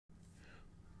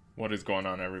What is going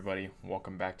on, everybody?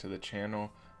 Welcome back to the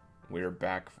channel. We're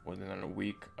back within a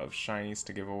week of shinies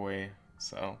to give away,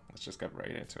 so let's just get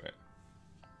right into it.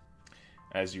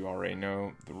 As you already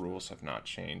know, the rules have not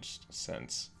changed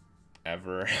since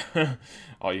ever.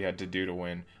 All you had to do to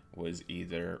win was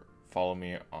either follow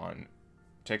me on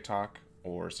TikTok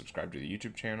or subscribe to the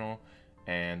YouTube channel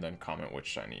and then comment which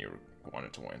shiny you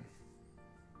wanted to win.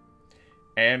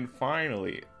 And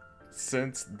finally,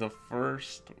 since the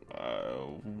first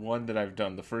one that I've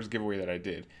done, the first giveaway that I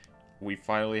did, we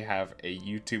finally have a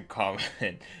YouTube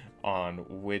comment on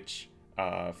which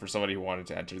for somebody who wanted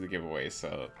to enter the giveaway.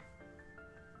 So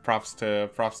props to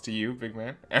you, big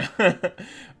man.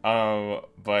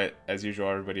 But as usual,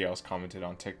 everybody else commented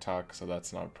on TikTok, so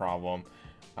that's not a problem.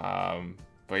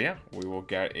 But yeah, we will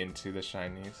get into the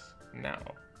shinies now.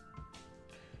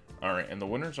 Alright, and the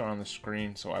winners are on the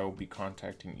screen, so I will be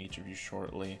contacting each of you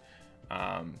shortly.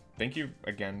 Thank you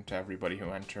again to everybody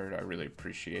who entered. I really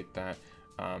appreciate that.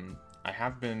 I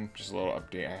have been, just a little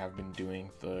update, I have been doing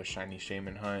the Shiny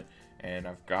Shaymin hunt, and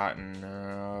I've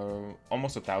gotten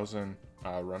almost 1,000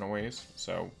 runaways,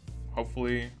 so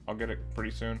hopefully I'll get it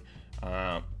pretty soon.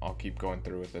 I'll keep going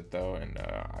through with it though, and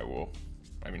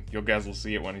you guys will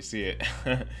see it when you see it.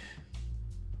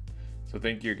 So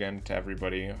thank you again to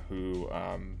everybody who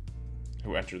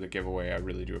entered the giveaway. I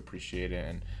really do appreciate it,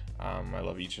 and I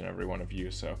love each and every one of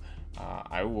you. So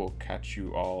I will catch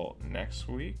you all next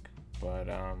week. But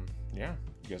yeah,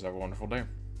 you guys have a wonderful day.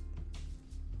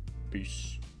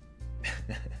 Peace.